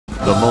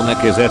The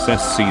Monarch is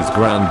SSC's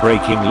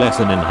groundbreaking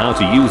lesson in how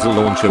to use a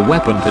launcher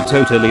weapon to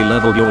totally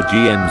level your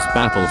GM's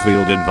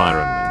battlefield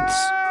environments.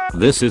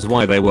 This is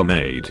why they were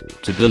made,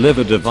 to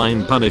deliver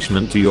divine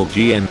punishment to your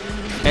GM.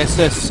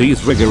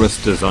 SSC's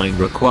rigorous design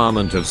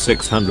requirement of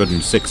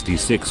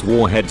 666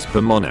 warheads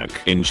per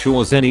Monarch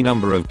ensures any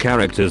number of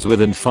characters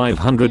within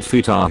 500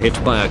 feet are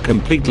hit by a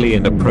completely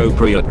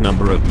inappropriate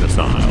number of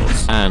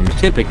missiles and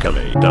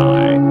typically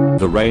die.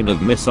 The rain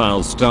of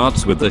missiles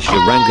starts with the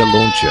Sharanga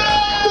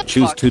launcher.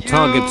 Choose two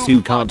targets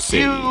you can't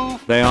see.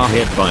 They are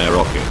hit by a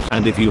rocket,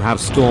 and if you have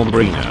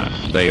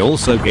Stormbringer, they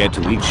also get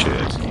to eat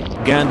shit.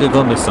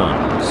 Gandiva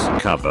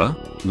missiles. Cover.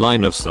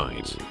 Line of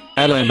sight.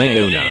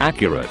 LMAONA.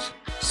 Accurate.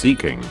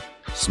 Seeking.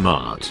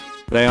 Smart.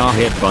 They are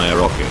hit by a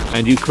rocket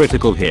and you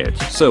critical hit,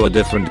 so a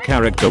different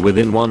character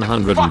within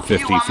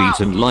 150 feet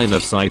and line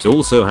of sight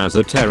also has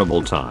a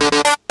terrible time.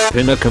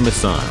 Pinnacle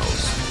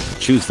missiles.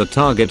 Choose the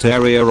target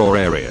area or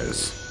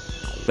areas.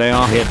 They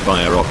are hit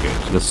by a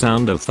rocket, the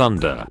sound of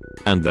thunder,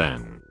 and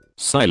then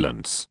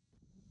silence.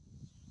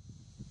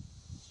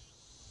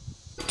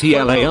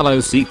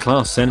 TLALOC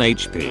class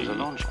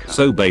NHP.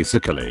 So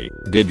basically,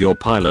 did your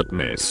pilot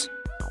miss?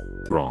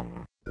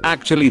 Wrong.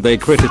 Actually they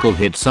critical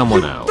hit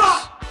someone else.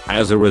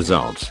 As a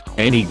result,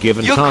 any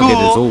given target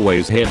is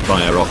always hit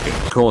by a rocket.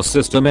 Core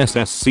system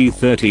SSC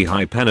 30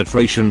 high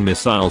penetration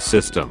missile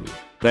system.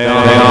 They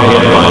are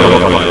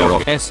hit by a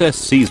rocket.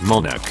 SSC's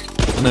Monarch.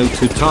 No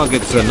two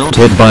targets are not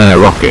hit by a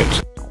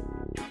rocket.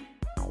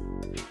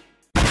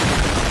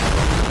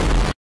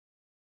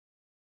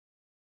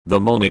 The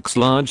Monarch's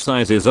large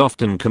size is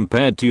often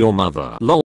compared to your mother. Lol.